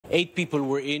8 people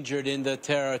were injured in the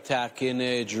terror attack in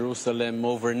Jerusalem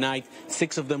overnight.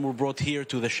 6 of them were brought here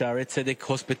to the Sha'are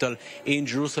hospital in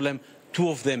Jerusalem. 2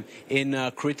 of them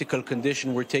in critical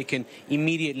condition were taken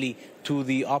immediately to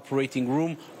the operating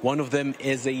room. One of them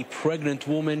is a pregnant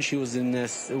woman. She was in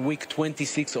week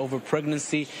 26 of her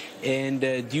pregnancy, and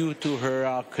due to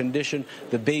her condition,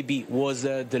 the baby was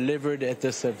delivered at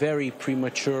this very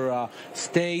premature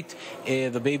state.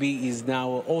 The baby is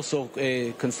now also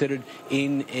considered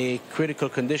in a critical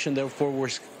condition. Therefore, we're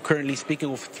currently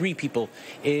speaking of 3 people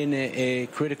in a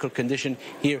critical condition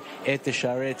here at the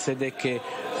Sha'are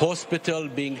hospital,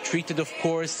 being treated, of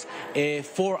course.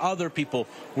 4 other people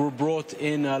were brought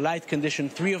in light condition.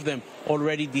 3 of them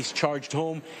already discharged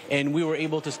home, and we were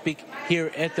able to speak here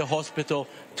at the hospital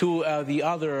to the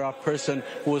other person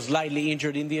who was lightly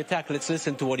injured in the attack. Let's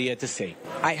listen to what he had to say.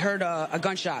 I heard a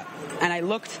gunshot, and I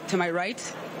looked to my right.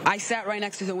 I sat right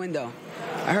next to the window.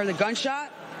 I heard a gunshot,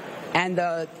 and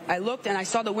I looked, and I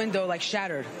saw the window like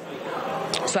shattered.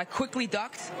 So I quickly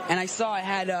ducked, and I saw I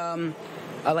had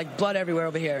like blood everywhere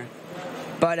over here.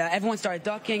 But everyone started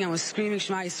ducking. I was screaming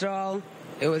Shema Yisrael.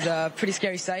 It was a pretty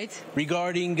scary sight.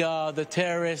 Regarding the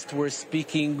terrorist, we're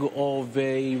speaking of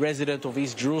a resident of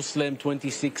East Jerusalem,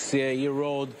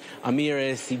 26-year-old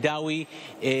Amir Sidawi.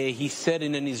 He sat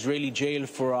in an Israeli jail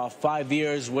for 5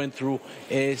 years, went through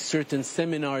certain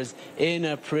seminars in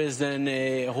a prison,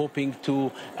 hoping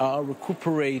to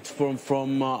recuperate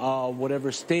from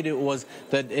whatever state it was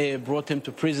that brought him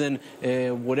to prison.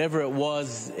 Whatever it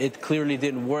was, it clearly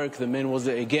didn't work. The man was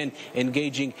again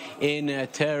engaging in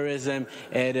terrorism.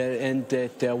 And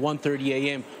at 1:30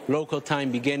 a.m. local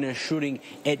time began a shooting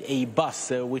at a bus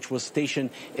which was stationed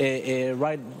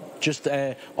right just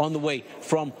on the way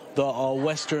from the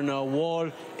Western Wall.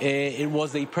 It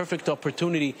was a perfect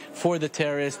opportunity for the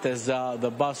terrorist, as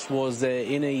the bus was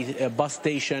in a bus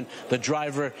station. The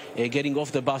driver getting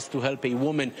off the bus to help a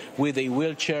woman with a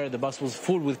wheelchair. The bus was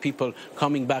full with people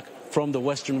coming back from the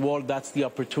Western Wall. That's the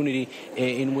opportunity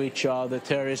in which the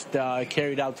terrorist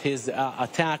carried out his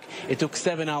attack. It took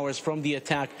 7 hours from the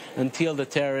attack until the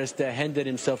terrorist handed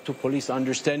himself to police,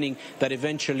 understanding that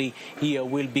eventually he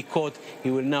will be caught.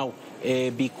 He will now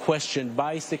be questioned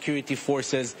by security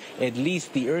forces. At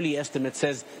least the early estimate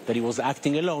says that he was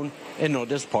acting alone and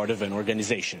not as part of an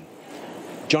organization.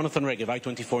 Jonathan Regev,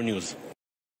 I-24 News.